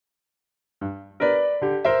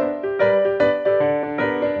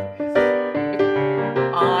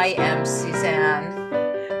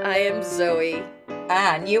Zoe.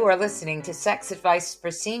 And you are listening to Sex Advice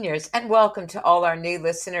for Seniors. And welcome to all our new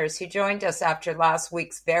listeners who joined us after last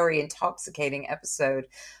week's very intoxicating episode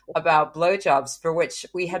about blowjobs, for which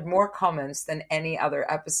we had more comments than any other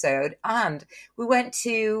episode. And we went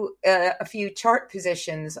to a few chart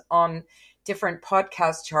positions on different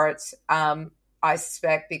podcast charts, I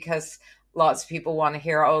suspect, because lots of people want to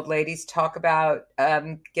hear old ladies talk about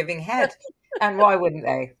giving head. And why wouldn't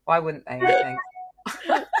they? Why wouldn't they, I think?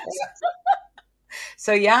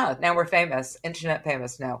 So yeah, now we're famous, internet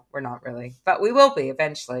famous. No, we're not really, but we will be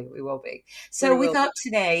eventually. We will be. So we thought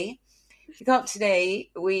today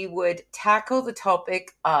we would tackle the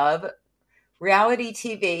topic of reality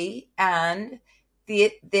TV and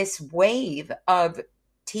this wave of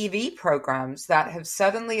TV programs that have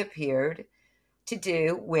suddenly appeared to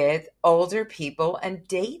do with older people and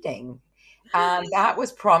dating. And that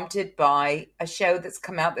was prompted by a show that's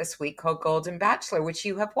come out this week called Golden Bachelor, which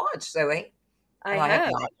you have watched, Zoe. I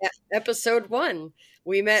have. Episode 1.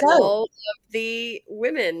 We met all of the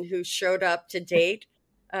women who showed up to date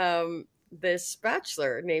this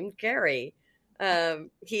bachelor named Gary.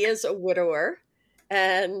 He is a widower,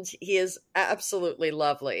 and he is absolutely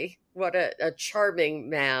lovely. What a charming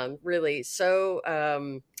man, really. So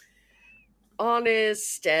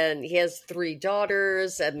honest, and he has 3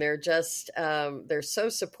 daughters, and they're just they're so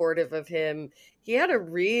supportive of him. He had a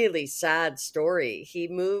really sad story. He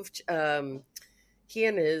moved he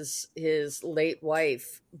and his late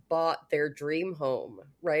wife bought their dream home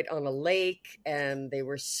right on a lake, and they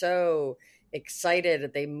were so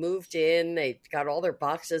excited. They moved in, they got all their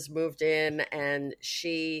boxes moved in, and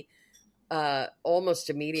she almost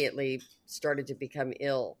immediately started to become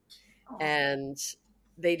ill. And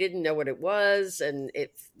they didn't know what it was, and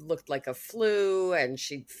it looked like a flu, and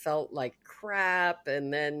she felt like crap.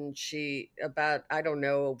 And then I don't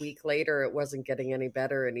know, a week later, it wasn't getting any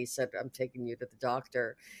better. And he said, I'm taking you to the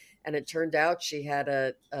doctor. And it turned out she had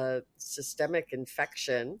a systemic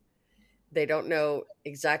infection. They don't know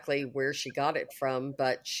exactly where she got it from,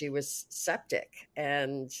 but she was septic.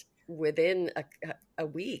 And within a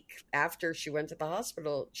week after she went to the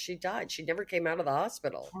hospital, she died. She never came out of the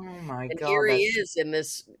hospital. Oh my God. And here he is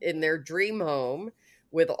in their dream home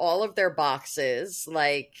with all of their boxes,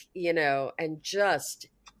 and just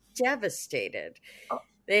devastated.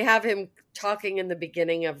 They have him talking in the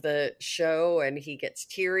beginning of the show, and he gets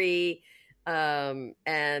teary,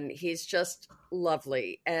 and he's just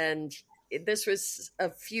lovely. And this was a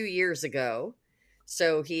few years ago,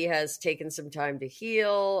 so he has taken some time to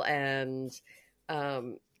heal, and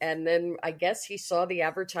then I guess he saw the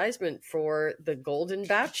advertisement for the Golden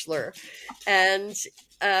Bachelor, and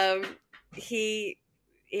he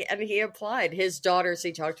applied. His daughters,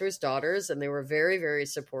 he talked to his daughters, and they were very, very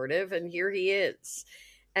supportive. And here he is,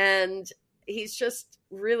 and he's just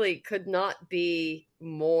really could not be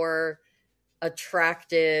more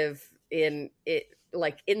attractive in it,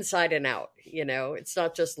 like inside and out. It's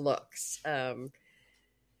not just looks.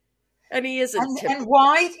 And he isn't. And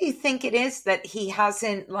why do you think it is that he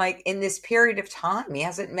hasn't, in this period of time, he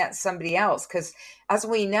hasn't met somebody else? Because as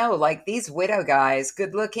we know, these widow guys,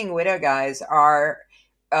 good-looking widow guys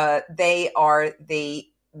they are the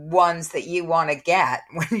ones that you want to get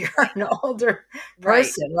when you're an older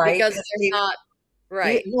person, right? Because they're not,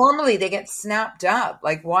 right. Normally they get snapped up.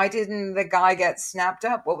 Why didn't the guy get snapped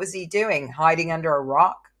up? What was he doing? Hiding under a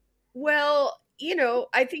rock? Well,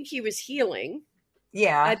 I think he was healing.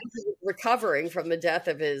 Yeah, I think he was recovering from the death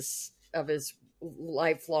of his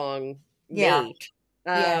lifelong mate.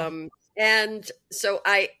 And so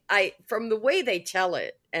I from the way they tell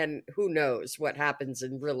it, and who knows what happens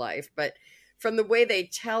in real life, but from the way they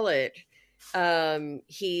tell it,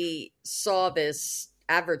 he saw this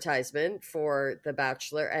advertisement for The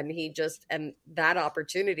Bachelor, and and that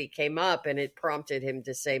opportunity came up, and it prompted him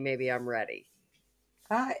to say, maybe I'm ready.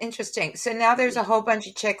 Interesting. So now there's a whole bunch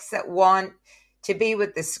of chicks that want to be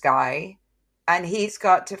with this guy, and he's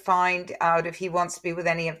got to find out if he wants to be with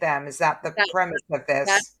any of them. Is that the premise of this?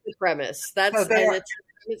 That's the premise. That's the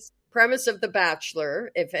premise of The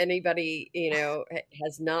Bachelor. If anybody,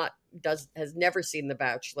 has never seen The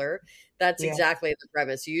Bachelor, that's exactly the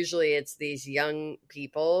premise. Usually it's these young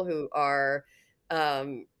people who are,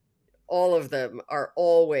 all of them are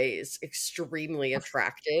always extremely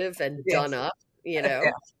attractive and done up, Yeah.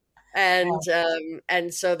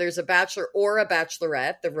 And so there's a bachelor or a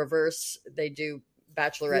bachelorette. The reverse, they do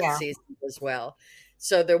bachelorette seasons as well.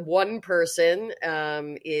 So the one person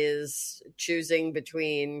is choosing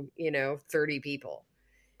between 30 people.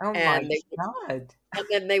 Oh my God! And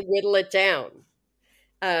then they whittle it down.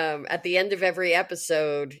 At the end of every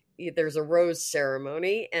episode, there's a rose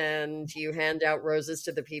ceremony, and you hand out roses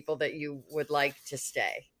to the people that you would like to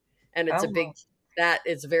stay. And it's a Oh, big, that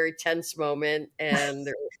is a very tense moment, and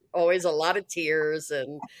there's always a lot of tears.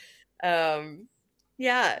 And um,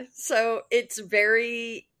 yeah, so it's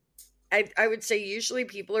very, I would say usually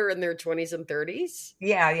people are in their 20s and 30s,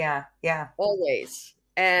 yeah, yeah, yeah. always.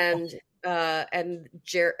 And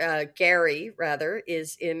Gary rather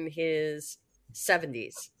is in his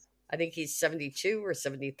 70s. I think he's 72 or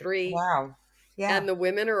 73, Wow. Yeah. and the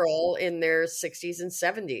women are all in their 60s and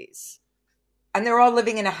 70s. And they're all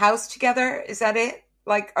living in a house together. Is that it?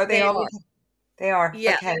 Like, are they They all are. living? They are.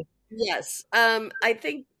 Yeah. Okay. Yes. I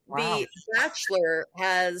think Wow. the Bachelor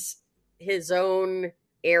has his own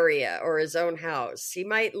area or his own house. He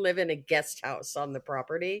might live in a guest house on the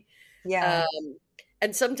property. Yeah. Um,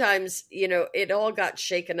 and sometimes, it all got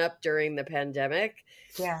shaken up during the pandemic.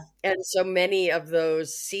 Yeah. And so many of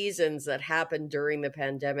those seasons that happened during the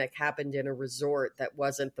pandemic happened in a resort that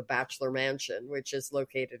wasn't the Bachelor Mansion, which is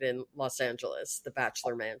located in Los Angeles, the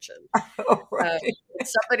Bachelor Mansion. Oh, Uh, right.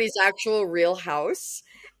 it's somebody's actual real house,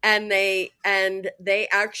 and they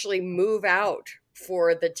actually move out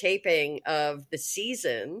for the taping of the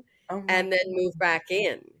season Oh my and then move back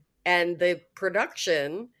in. And the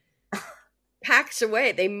production packs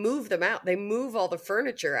away. They move them out. They move all the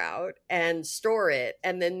furniture out and store it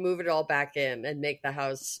and then move it all back in and make the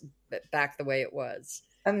house back the way it was.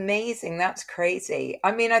 Amazing. That's crazy.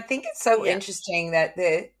 I mean, I think it's so Yeah. interesting that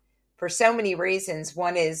for so many reasons.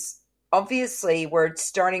 One is obviously we're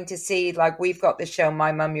starting to see, like, we've got the show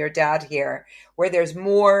My Mom, Your Dad here, where there's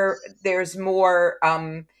more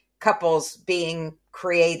couples being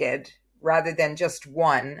created rather than just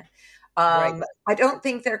one. Right. I don't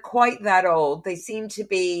think they're quite that old. They seem to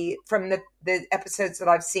be, from the episodes that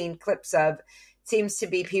I've seen clips of, seems to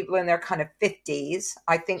be people in their kind of 50s.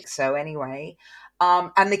 I think so anyway.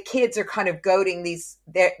 And the kids are kind of goading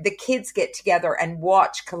the kids get together and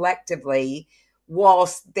watch collectively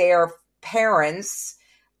whilst their parents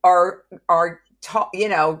are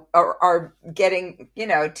getting,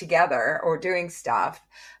 together or doing stuff.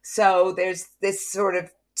 So there's this sort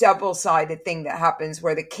of double-sided thing that happens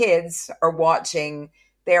where the kids are watching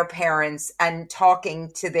their parents and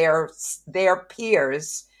talking to their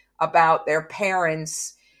peers about their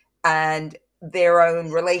parents and their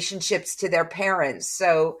own relationships to their parents.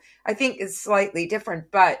 So I think it's slightly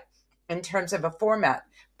different, but in terms of a format.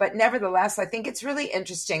 But nevertheless, I think it's really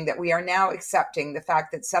interesting that we are now accepting the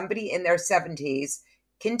fact that somebody in their 70s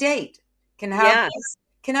can date, can have Yeah.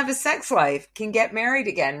 can have a sex life, can get married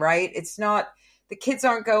again, right? It's not, the kids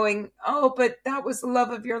aren't going, "Oh, but that was the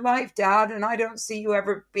love of your life, Dad, and I don't see you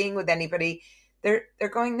ever being with anybody." They're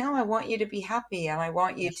going, "No, I want you to be happy and I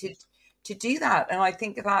want you to do that." And I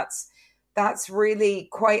think that's really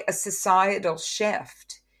quite a societal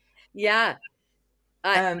shift. Yeah.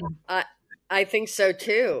 I Um, I I think so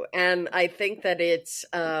too. And I think that it's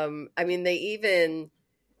I mean they even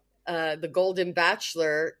the Golden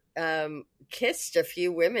Bachelor kissed a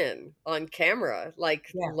few women on camera,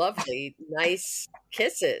 like yeah, lovely, nice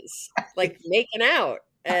kisses, like making out.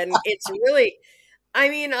 And it's really, I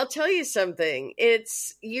mean, I'll tell you something.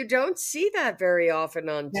 You don't see that very often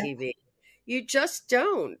on yeah, TV. You just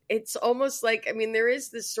don't. It's almost like, I mean, there is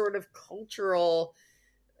this sort of cultural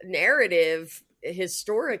narrative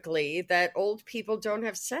historically that old people don't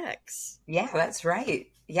have sex. yeah, that's right.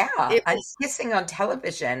 Yeah, It and was, kissing on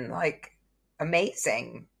television, like,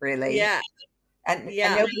 amazing, really. yeah, And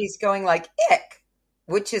yeah. nobody's going like ick,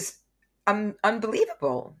 which is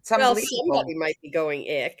unbelievable. It's Well, unbelievable, somebody might be going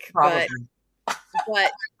ick, but probably.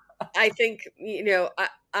 but I think,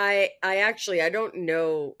 I actually, I don't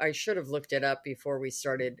know. I should have looked it up before we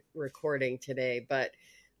started recording today, but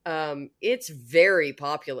it's very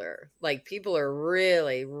popular. Like people are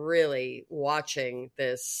really, really watching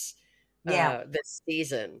Yeah, this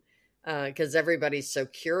season because everybody's so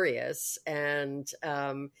curious, and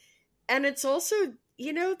it's also,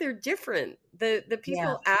 they're different. The yeah,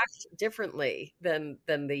 people act differently than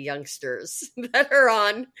the youngsters that are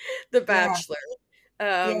on The yeah, Bachelor.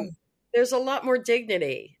 yeah, There's a lot more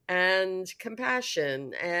dignity and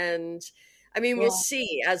compassion, and I mean we'll yeah,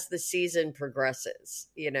 see as the season progresses.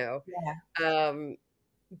 yeah. um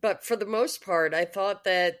but for the most part I thought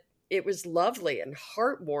that it was lovely and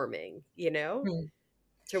heartwarming, Hmm.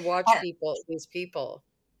 to watch these people.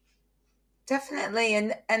 Definitely.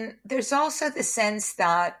 And there's also the sense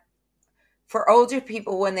that for older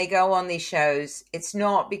people, when they go on these shows, it's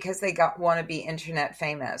not because they want to be internet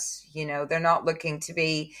famous. They're not looking to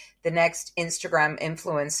be the next Instagram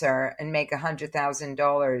influencer and make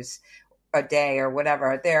 $100,000. a day or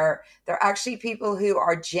whatever. They're actually people who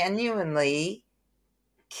are genuinely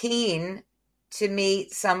keen to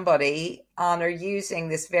meet somebody and are using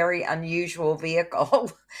this very unusual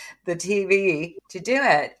vehicle, the TV, to do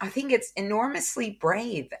it. I think it's enormously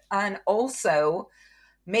brave and also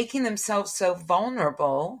making themselves so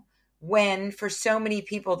vulnerable when for so many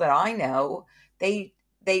people that I know, they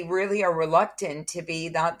really are reluctant to be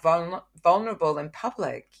that vulnerable in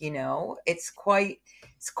public. It's quite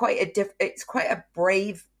a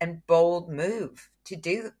brave and bold move to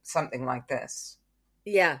do something like this.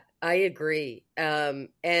 Yeah, I agree.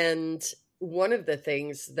 And one of the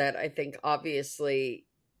things that I think obviously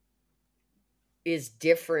is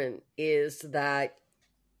different is that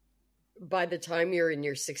by the time you're in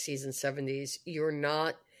your 60s and 70s, you're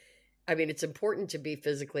not, I mean, it's important to be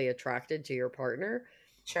physically attracted to your partner,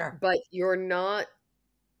 Sure. but you're not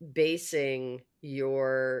basing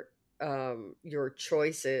your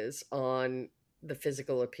choices on the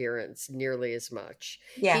physical appearance nearly as much.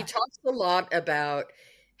 He Yeah. talks a lot about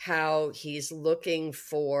how he's looking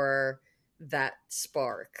for that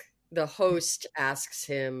spark. The host asks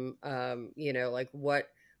him, like what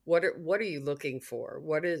are you looking for?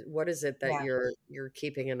 What is it that Yeah. you're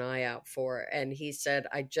keeping an eye out for? And he said,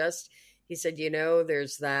 he said,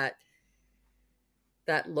 there's that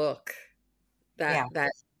look, that Yeah.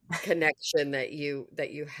 that connection that you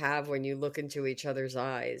have when you look into each other's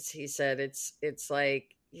eyes. He said it's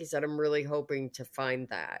like, he said, I'm really hoping to find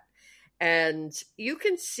that. And you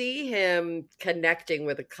can see him connecting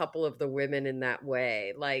with a couple of the women in that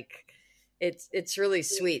way. Like, it's really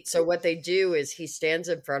sweet. So what they do is he stands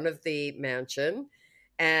in front of the mansion,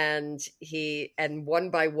 and one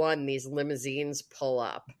by one these limousines pull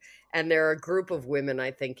up, and there are a group of women,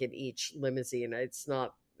 I think, in each limousine. It's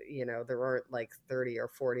not, there aren't like 30 or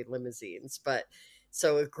 40 limousines, but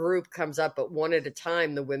so a group comes up, but one at a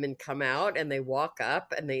time the women come out and they walk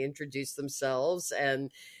up and they introduce themselves,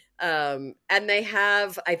 and they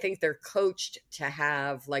have, I think they're coached to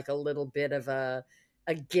have like a little bit of a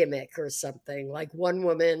gimmick or something. Like one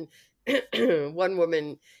woman one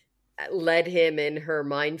woman led him in her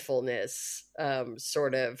mindfulness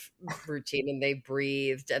sort of routine, and they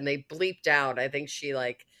breathed and they bleeped out. I think she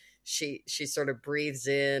sort of breathes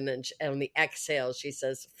in, and on the exhale she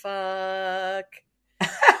says fuck.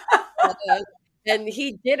 And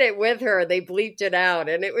he did it with her. They bleeped it out,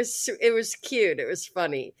 and it was cute. It was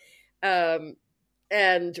funny. Um,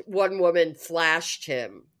 and one woman flashed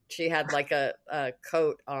him. She had like a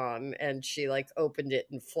coat on, and she like opened it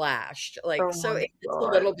and flashed. Like, Oh so my it's a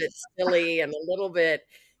God. little bit silly and a little bit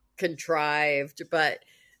contrived, but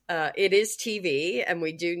it is TV, and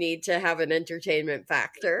we do need to have an entertainment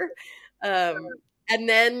factor. Um, and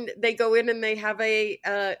then they go in and they have a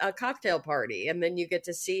cocktail party, and then you get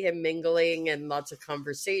to see him mingling and lots of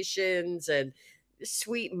conversations and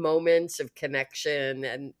sweet moments of connection,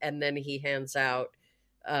 and then he hands out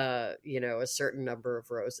a certain number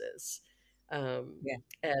of roses. Um, Yeah.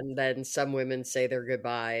 and then some women say their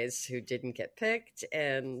goodbyes who didn't get picked,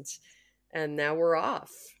 and now we're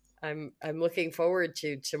off. I'm looking forward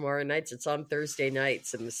to tomorrow nights. It's on Thursday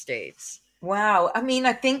nights in the States. Wow. I mean,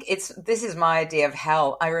 I think this is my idea of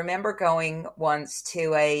hell. I remember going once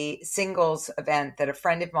to a singles event that a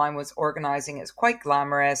friend of mine was organizing. It's quite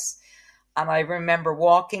glamorous. And I remember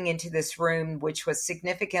walking into this room, which was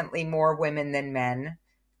significantly more women than men,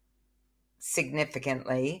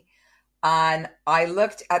 significantly. And I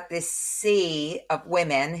looked at this sea of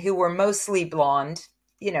women who were mostly blonde,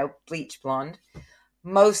 bleach blonde,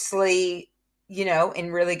 mostly,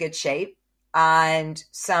 in really good shape, and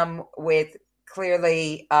some with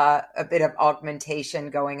clearly a bit of augmentation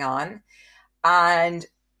going on. And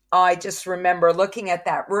I just remember looking at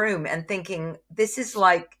that room and thinking, this is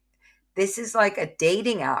like a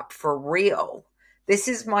dating app for real. This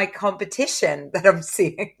is my competition that I'm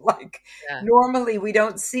seeing. Like, Yeah. normally we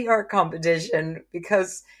don't see our competition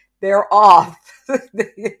because they're off.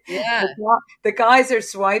 Yeah. The guys are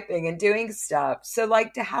swiping and doing stuff. So,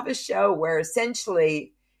 like, to have a show where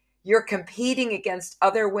essentially you're competing against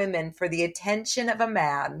other women for the attention of a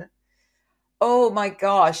man. Oh my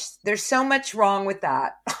gosh, there's so much wrong with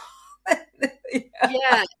that.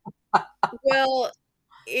 Yeah. Well,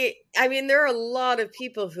 I mean, there are a lot of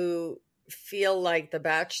people who feel like The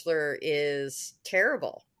Bachelor is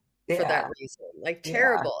terrible for that Yeah, reason, like yeah,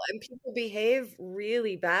 terrible, and people behave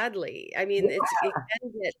really badly. I mean, yeah. it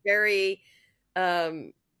can get very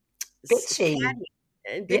um, Bitchy. catty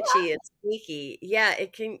and Yeah, bitchy and sneaky. Yeah,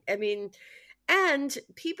 it can. I mean, and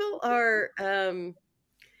people are.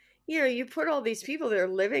 you put all these people that are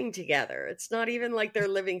living together. It's not even like they're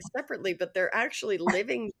living separately, but they're actually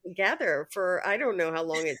living together for I don't know how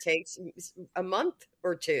long it takes, a month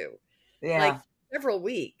or two, like Yeah. several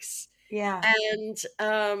weeks. Yeah.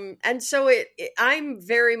 And so I'm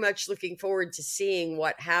very much looking forward to seeing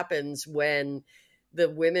what happens when the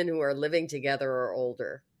women who are living together are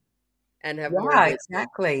older and have more Yeah, wisdom.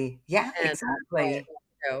 exactly. Yeah, And exactly.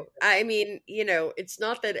 I mean, it's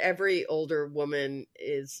not that every older woman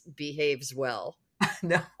behaves well,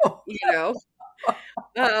 No. you know.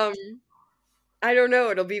 Um, I don't know.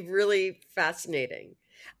 It'll be really fascinating.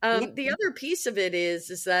 Yeah. The other piece of it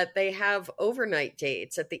is that they have overnight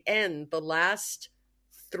dates at the end. The last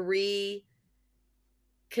three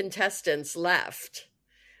contestants left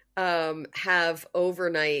have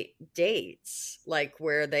overnight dates, like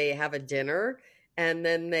where they have a dinner and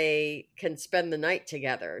then they can spend the night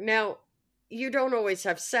together. Now, you don't always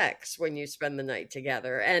have sex when you spend the night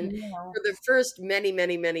together. And Yeah. for the first many,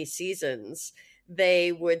 many, many seasons,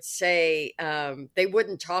 they would say they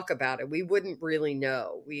wouldn't talk about it. We wouldn't really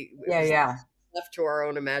know. It Yeah, was yeah. left to our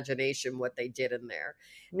own imagination what they did in there.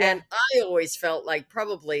 Yeah. And I always felt like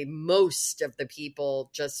probably most of the people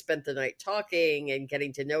just spent the night talking and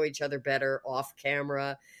getting to know each other better off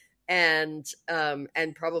camera, and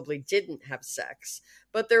probably didn't have sex.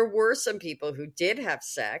 But there were some people who did have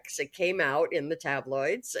sex. It came out in the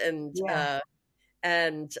tabloids Yeah.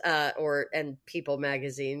 and People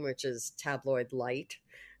magazine, which is tabloid light.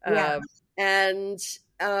 Yeah. Um, and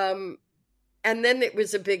um, and then it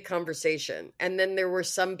was a big conversation. And then there were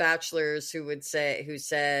some bachelors who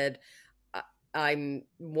said, I'm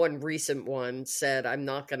one recent one said, I'm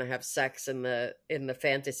not going to have sex in the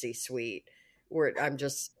fantasy suite, where I'm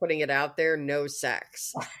just putting it out there, no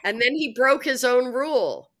sex. And then he broke his own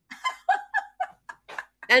rule.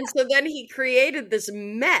 And so then he created this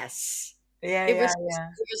mess. Yeah, It yeah, was yeah.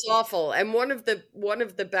 it was awful. And one of the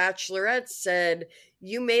bachelorettes said,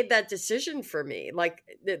 "You made that decision for me." Like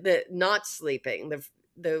the not sleeping. The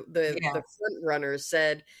Yeah. front runner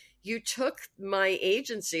said, "You took my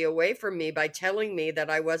agency away from me by telling me that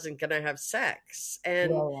I wasn't going to have sex."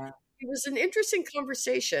 And Yeah, yeah. it was an interesting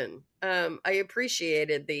conversation. I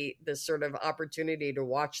appreciated the sort of opportunity to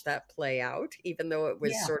watch that play out, even though it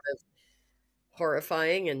was Yeah. sort of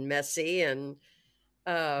horrifying and messy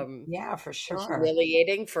um, Yeah, for and sure.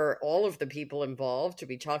 humiliating for all of the people involved to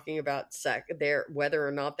be talking about whether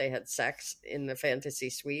or not they had sex in the fantasy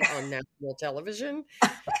suite on national television.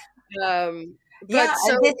 Yeah, But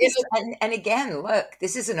so and this is and again, look,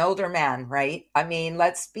 this is an older man, right? I mean,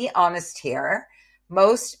 let's be honest here.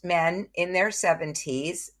 Most men in their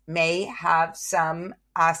 70s may have some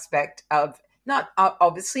aspect of not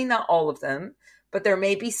obviously not all of them, but there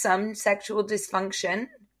may be some sexual dysfunction,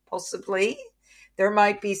 possibly. There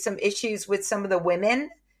might be some issues with some of the women,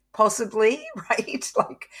 possibly, right?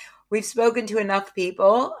 Like we've spoken to enough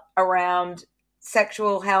people around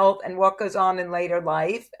sexual health and what goes on in later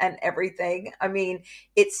life and everything. I mean,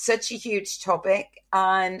 it's such a huge topic.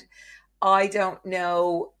 And I don't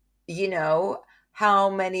know, how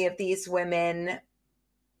many of these women,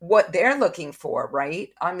 what they're looking for, right?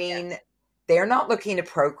 I mean, yes, they're not looking to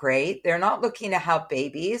procreate. They're not looking to have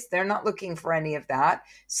babies. They're not looking for any of that.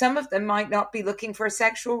 Some of them might not be looking for a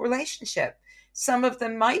sexual relationship. Some of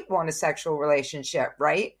them might want a sexual relationship,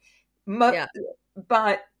 right? yeah,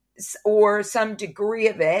 But or some degree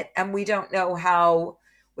of it, and we don't know how.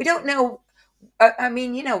 We don't know. I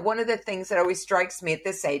mean, one of the things that always strikes me at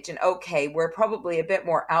this age, and okay, we're probably a bit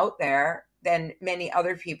more out there than many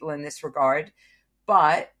other people in this regard,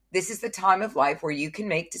 but this is the time of life where you can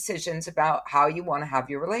make decisions about how you want to have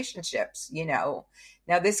your relationships. Now,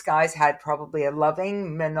 this guy's had probably a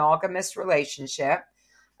loving, monogamous relationship,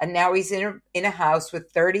 and now he's in a house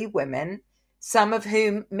with 30 women, some of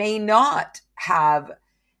whom may not have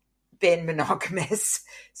been monogamous,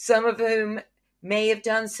 some of whom may have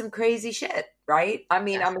done some crazy shit, right? I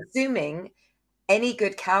mean, yeah, I'm assuming any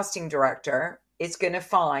good casting director is going to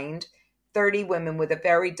find 30 women with a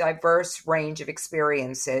very diverse range of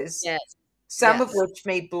experiences, yes, some of yes. which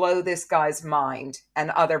may blow this guy's mind and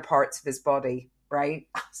other parts of his body, right?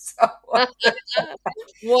 So,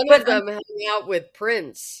 One but of them hung out with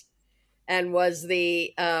Prince and was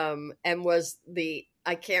the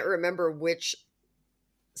I can't remember which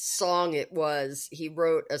song it was. He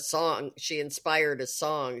wrote a song. She inspired a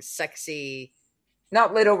song, sexy.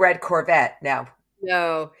 not Little Red Corvette, no.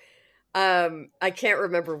 No, I can't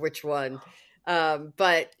remember which one.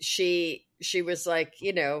 But she was like,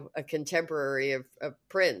 you know, a contemporary of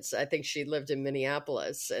Prince. I think she lived in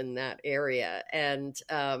Minneapolis in that area, and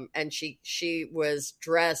she was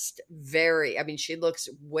dressed very. I mean, she looks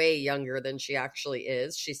way younger than she actually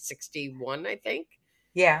is. She's 61, I think,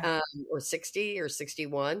 Yeah. or 60 or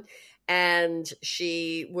 61, and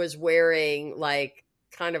she was wearing like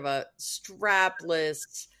kind of a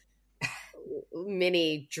strapless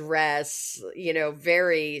mini dress, you know,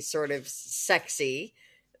 very sort of sexy,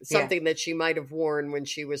 Yeah. something that she might have worn when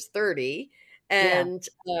she was 30. Yeah.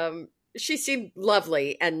 And she seemed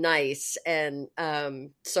lovely and nice and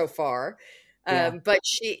so far. Yeah. But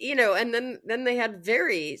she, you know, and then they had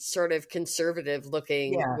very sort of conservative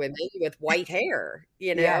looking Yeah. women with white hair, you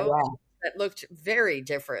Yeah. know, Yeah. that looked very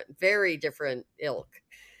different ilk.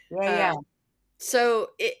 Yeah. Uh, Yeah. so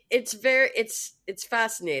it's very it's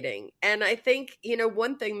fascinating, and I think, you know,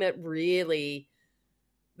 one thing that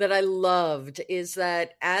I loved is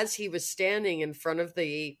that as he was standing in front of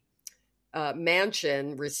the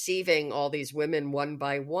mansion receiving all these women one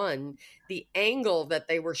by one, the angle that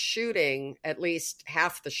they were shooting, at least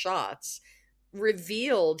half the shots,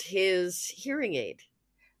 revealed his hearing aid.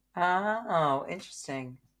 Oh,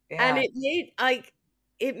 interesting. And Yeah.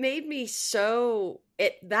 it made me so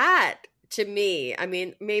it that to me, I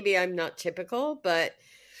mean, maybe I'm not typical, but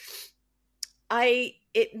I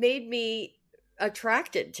it made me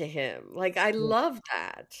attracted to him. Like I love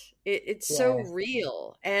that. It's so Yes.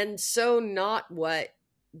 real and so not what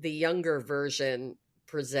the younger version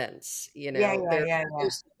presents. You Yeah. know, Yeah. they're Yeah. Yeah.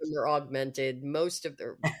 most of them are augmented. Most of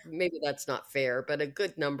their maybe that's not fair, but a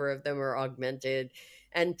good number of them are augmented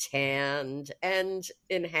and tanned and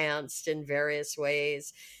enhanced in various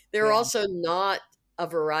ways. There are Yeah. also not a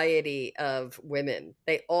variety of women.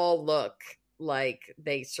 They all look like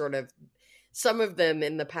they sort of some of them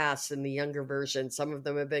in the past in the younger version, some of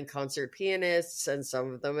them have been concert pianists and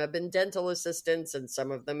some of them have been dental assistants and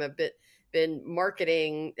some of them have been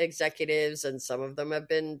marketing executives and some of them have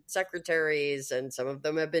been secretaries and some of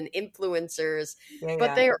them have been influencers, Yeah. but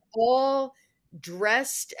Yeah. they're all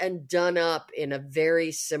dressed and done up in a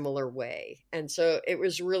very similar way. And so it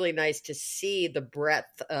was really nice to see the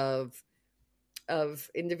breadth of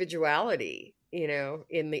individuality, you know,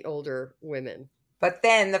 in the older women. But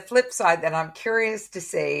then the flip side that I'm curious to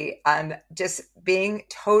see, and just being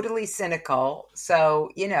totally cynical.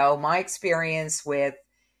 So, my experience with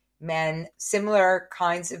men, similar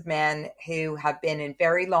kinds of men who have been in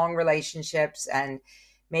very long relationships and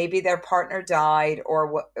maybe their partner died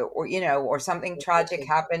or something tragic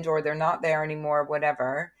happened or they're not there anymore,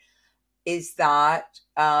 whatever, is that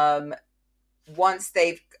once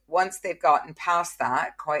they've gotten past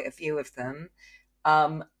that, quite a few of them,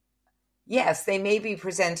 um, yes, they may be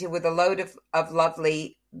presented with a load of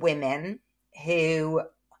lovely women who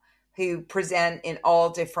present in all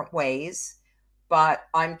different ways. But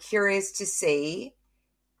I'm curious to see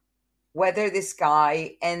whether this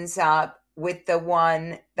guy ends up with the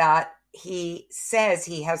one that he says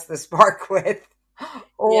he has the spark with, Yeah.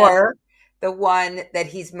 or the one that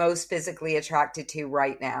he's most physically attracted to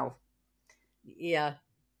right now. Yeah.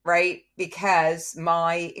 Right? Because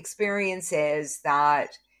my experience is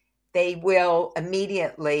that they will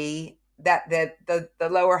immediately, that the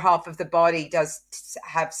lower half of the body does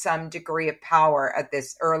have some degree of power at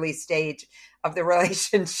this early stage of the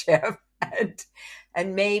relationship,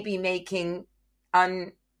 and maybe making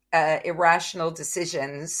irrational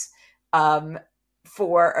decisions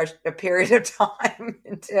for a period of time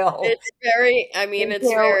until It's very, I mean, it's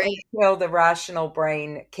until very, until the rational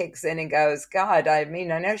brain kicks in and goes, God, I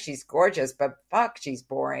mean, I know she's gorgeous, but fuck, she's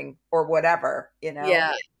boring, or whatever.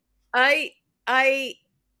 yeah. I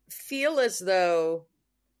feel as though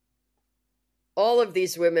all of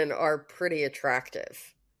these women are pretty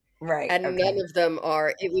attractive. Right. And none Okay. of them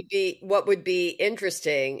are, it would be, what would be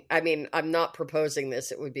interesting. I mean, I'm not proposing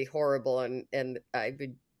this. It would be horrible and I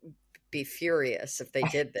would be furious if they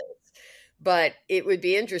did this. But it would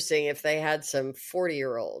be interesting if they had some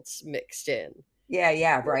 40-year-olds mixed in. Yeah.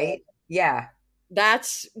 Yeah. Right. Yeah.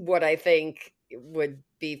 That's what I think would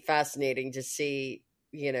be fascinating to see,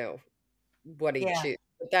 you know, what he'd Yeah. choose.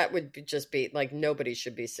 But that would just be like nobody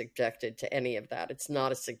should be subjected to any of that. It's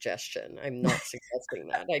not a suggestion. I'm not suggesting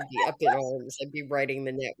that. I'd be up in arms. I'd be writing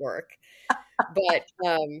the network. But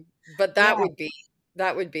Yeah.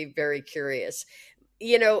 that would be very curious.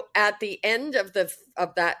 You know, at the end of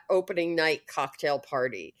that opening night cocktail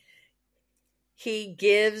party, he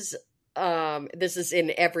gives this is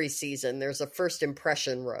in every season. There's a first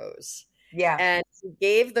impression rose. Yeah. And he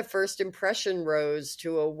gave the first impression rose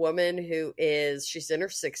to a woman she's in her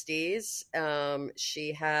 60s.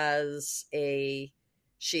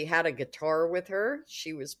 She had a guitar with her.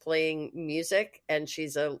 She was playing music, and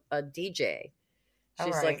she's a DJ. All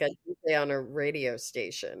She's like right. a DJ on a radio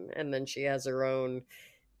station, and then she has her own.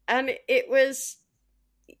 And it was,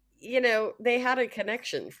 they had a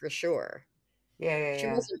connection for sure. Yeah, yeah, She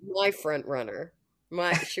yeah. wasn't my front runner.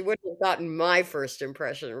 She wouldn't have gotten my first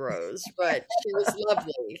impression rose, but she was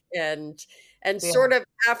lovely and Yeah. sort of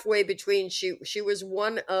halfway between. She was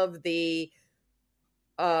one of the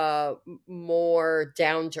more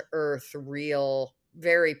down to earth, real,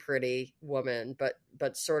 very pretty woman,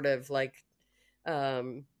 but sort of like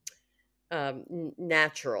um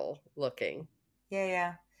natural looking. Yeah,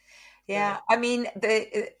 yeah. Yeah. Yeah, I mean,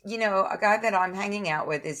 a guy that I'm hanging out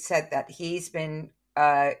with has said that he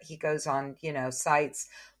goes on, sites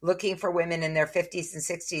looking for women in their 50s and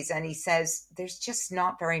 60s, and he says there's just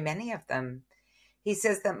not very many of them. He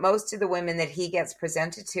says that most of the women that he gets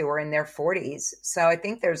presented to are in their 40s. So I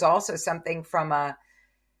think there's also something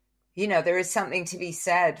there is something to be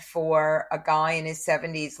said for a guy in his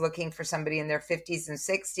 70s looking for somebody in their 50s and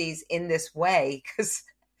 60s in this way, because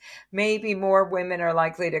maybe more women are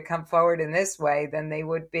likely to come forward in this way than they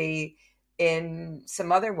would be in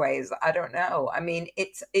some other ways. I don't know. I mean,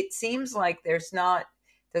 it seems like there's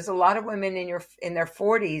a lot of women in their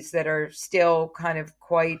 40s that are still kind of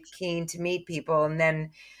quite keen to meet people, and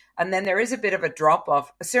then there is a bit of a drop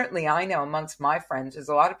off. Certainly I know amongst my friends there's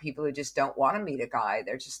a lot of people who just don't want to meet a guy.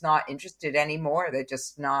 They're just not interested anymore. They're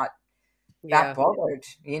just not that Yeah. bothered.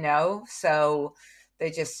 So they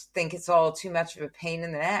just think it's all too much of a pain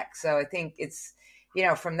in the neck. So I think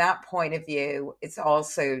from that point of view, it's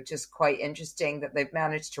also just quite interesting that they've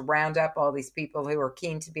managed to round up all these people who are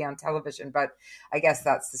keen to be on television. But I guess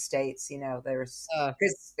that's the States. There's Uh,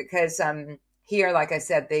 because here, like I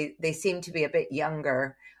said, they seem to be a bit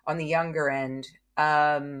younger, on the younger end.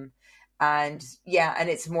 And yeah, and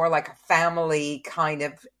it's more like a family kind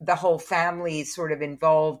of, the whole family is sort of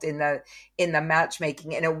involved in the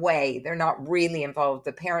matchmaking in a way. They're not really involved.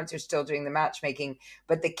 The parents are still doing the matchmaking,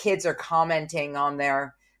 but the kids are commenting on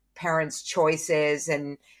their parents' choices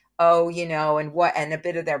and and a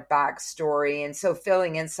bit of their backstory, and so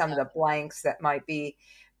filling in some of the blanks that might be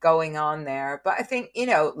going on there. But I think,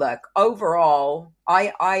 look, overall,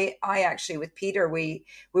 I actually, with Peter, we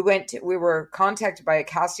were contacted by a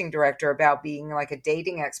casting director about being like a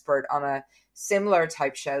dating expert on a similar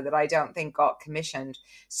type show that I don't think got commissioned.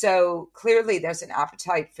 So clearly there's an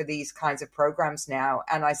appetite for these kinds of programs now,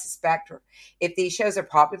 and I suspect if these shows are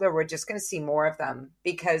popular, we're just going to see more of them,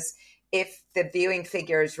 because if the viewing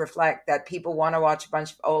figures reflect that people want to watch a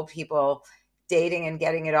bunch of old people dating and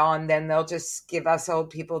getting it on, then they'll just give us old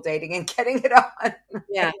people dating and getting it on.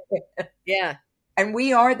 yeah. Yeah. And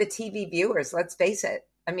we are the TV viewers, let's face it.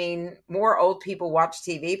 I mean, more old people watch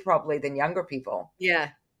TV probably than younger people. Yeah.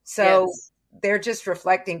 So Yes. they're just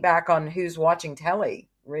reflecting back on who's watching telly,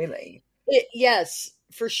 really. Yes,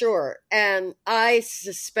 for sure. And I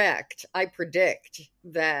predict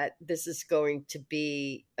that this is going to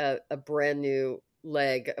be a brand new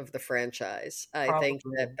leg of the franchise. I think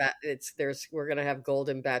Probably. that we're going to have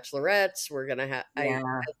golden bachelorettes. We're going to have, Yeah.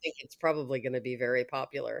 I think it's probably going to be very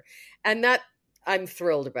popular. And that I'm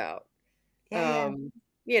thrilled about. Yeah,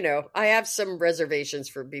 yeah. Um, I have some reservations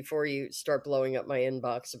for before you start blowing up my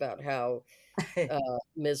inbox about how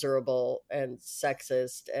miserable and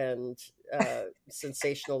sexist and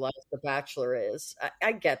sensationalized The Bachelor is.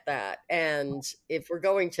 I get that. And if we're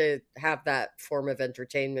going to have that form of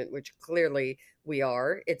entertainment, which clearly we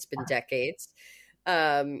are, it's been decades,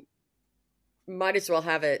 um, might as well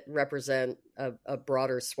have it represent a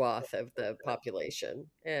broader swath of the population.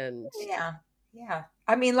 And Yeah. Yeah.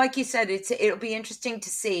 I mean, like you said, it'll be interesting to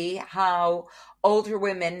see how older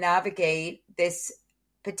women navigate this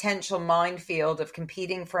potential minefield of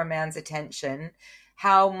competing for a man's attention,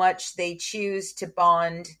 how much they choose to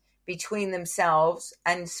bond between themselves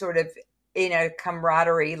and sort of in a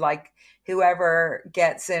camaraderie, like whoever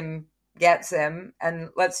gets him, and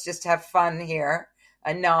let's just have fun here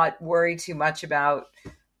and not worry too much about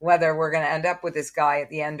whether we're going to end up with this guy at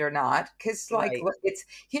the end or not. Because, like, right. look,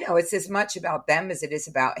 it's as much about them as it is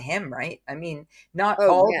about him, right? I mean, not Oh,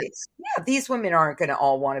 all yes. these women aren't going to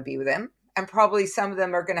all want to be with him. And probably some of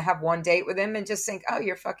them are going to have one date with him and just think, oh,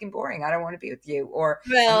 you're fucking boring. I don't want to be with you. Or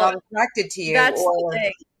I'm Well, not attracted to you. that's the Or,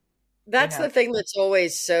 thing. you That's know, the thing that's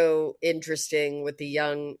always so interesting with the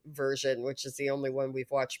young version, which is the only one we've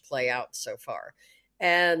watched play out so far.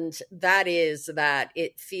 And that is that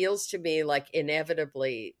it feels to me like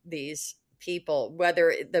inevitably these people, whether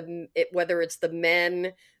it's the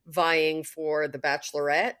men vying for the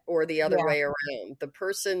bachelorette or the other yeah, way around, the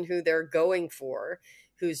person who they're going for,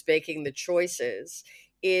 who's making the choices,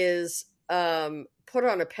 is put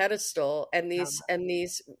on a pedestal, and Um,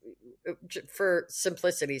 these, for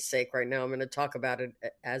simplicity's sake, right now I'm going to talk about it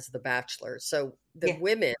as The Bachelor. So the yeah,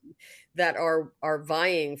 women that are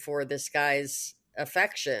vying for this guy's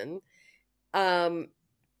affection, um,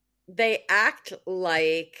 they act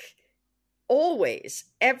like, always,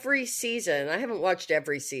 every season. I haven't watched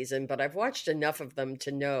every season, but I've watched enough of them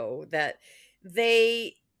to know that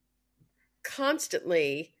they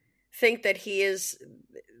constantly think that he is,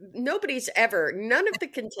 nobody's ever, none of the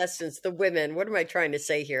contestants, the women, what am I trying to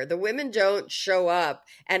say here? The women don't show up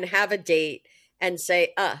and have a date and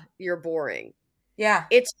say, you're boring. yeah.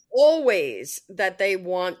 It's always that they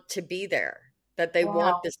want to be there, that they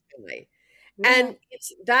want Wow. this guy. Yeah. And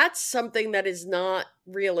that's something that is not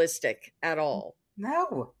realistic at all.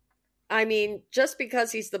 No. I mean, just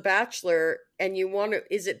because he's the bachelor and you want to,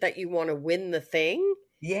 is it that you want to win the thing?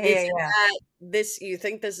 Yeah, Is yeah, it yeah. that you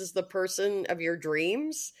think this is the person of your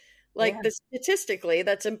dreams? Yeah. Like, statistically,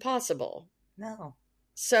 that's impossible. No.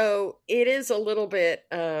 So it is a little bit,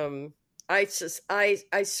 I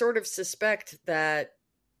sort of suspect that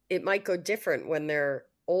it might go different when they're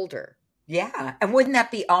older. Yeah. And wouldn't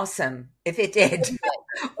that be awesome if it did?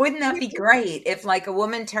 Wouldn't that be great if like a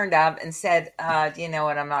woman turned up and said, do you know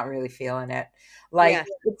what? I'm not really feeling it. Like Yeah,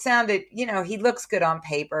 it sounded, he looks good on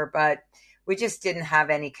paper, but we just didn't have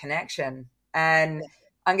any connection. And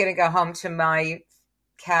I'm going to go home to my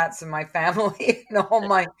cats and my family and all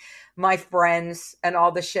my friends and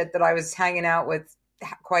all the shit that I was hanging out with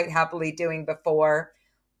quite happily doing before.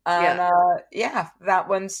 And yeah, yeah, that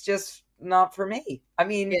one's just not for me. I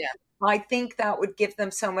mean, yeah, I think that would give them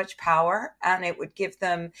so much power, and it would give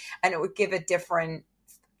a different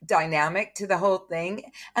dynamic to the whole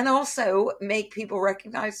thing, and also make people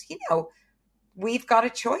recognize, we've got a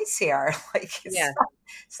choice here. Like yeah,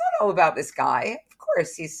 it's not all about this guy. Of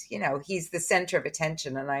course, he's the center of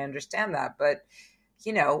attention, and I understand that, but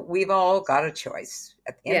we've all got a choice.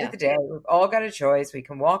 At the end of yeah, the day, we've all got a choice. We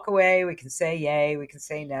can walk away, we can say yay, we can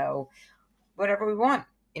say no, whatever we want,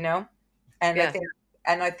 you know? And yeah,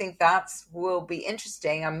 I think that's will be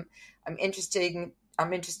interesting. I'm interested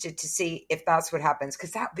I'm interested to see if that's what happens,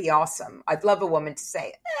 because that'd be awesome. I'd love a woman to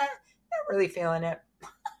say, not really feeling it.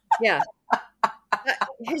 yeah.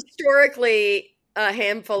 Historically, a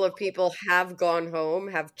handful of people have gone home,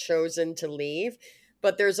 have chosen to leave,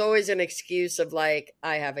 but there's always an excuse of like,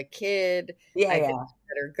 I have a kid, Yeah, I think yeah. I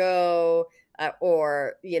better go,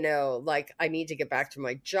 or like, I need to get back to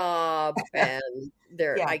my job, and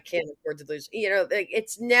Yeah, I can't afford to lose.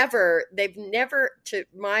 They've never, to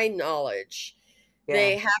my knowledge, yeah.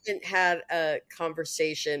 they haven't had a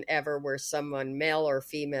conversation ever where someone, male or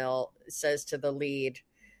female, says to the lead,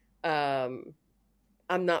 um,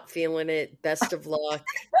 I'm not feeling it. Best of luck.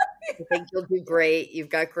 I think you'll do great. You've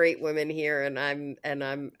got great women here, and I'm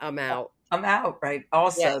out. I'm out, right? Yeah.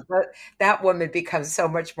 Also, that woman becomes so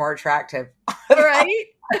much more attractive. All right.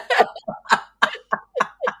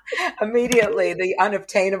 Immediately, the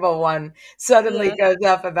unobtainable one suddenly Yeah. goes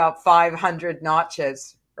up about 500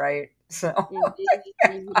 notches, right? So,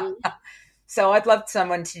 Mhm, mhm. so I'd love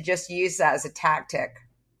someone to just use that as a tactic.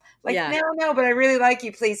 Like, Yeah. no, no, but I really like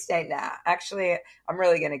you. Please stay. Nah, actually, I'm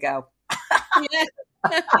really going to go. Yeah.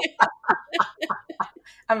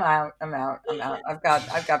 I'm out. I'm out. I'm out. I've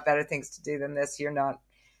got better things to do than this. You're not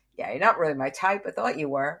really my type. I thought you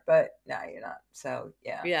were, but no, you're not. So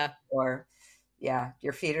yeah, Yeah. or yeah,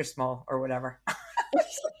 your feet are small or whatever.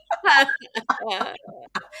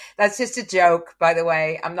 That's just a joke, by the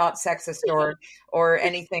way. I'm not sexist or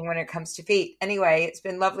anything when it comes to feet. Anyway, it's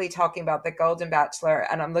been lovely talking about the Golden Bachelor,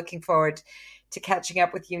 and I'm looking forward to catching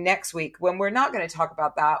up with you next week when we're not going to talk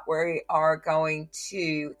about that. We are going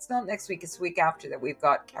to, it's not next week, it's the week after that. We've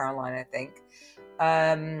got Caroline, I think.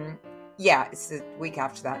 Yeah, it's the week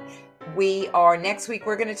after that. Next week,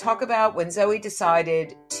 we're going to talk about when Zoe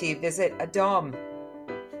decided to visit a Dom.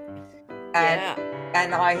 And Yeah.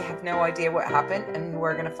 and I have no idea what happened, and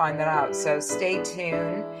we're going to find that out. So stay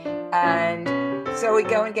tuned, and Zoe,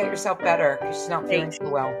 go and get yourself better because she's not feeling Thank so you.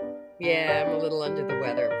 well. Yeah, I'm a little under the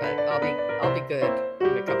weather, but I'll be good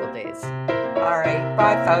in a couple days. All right,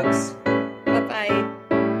 bye, folks. Bye bye.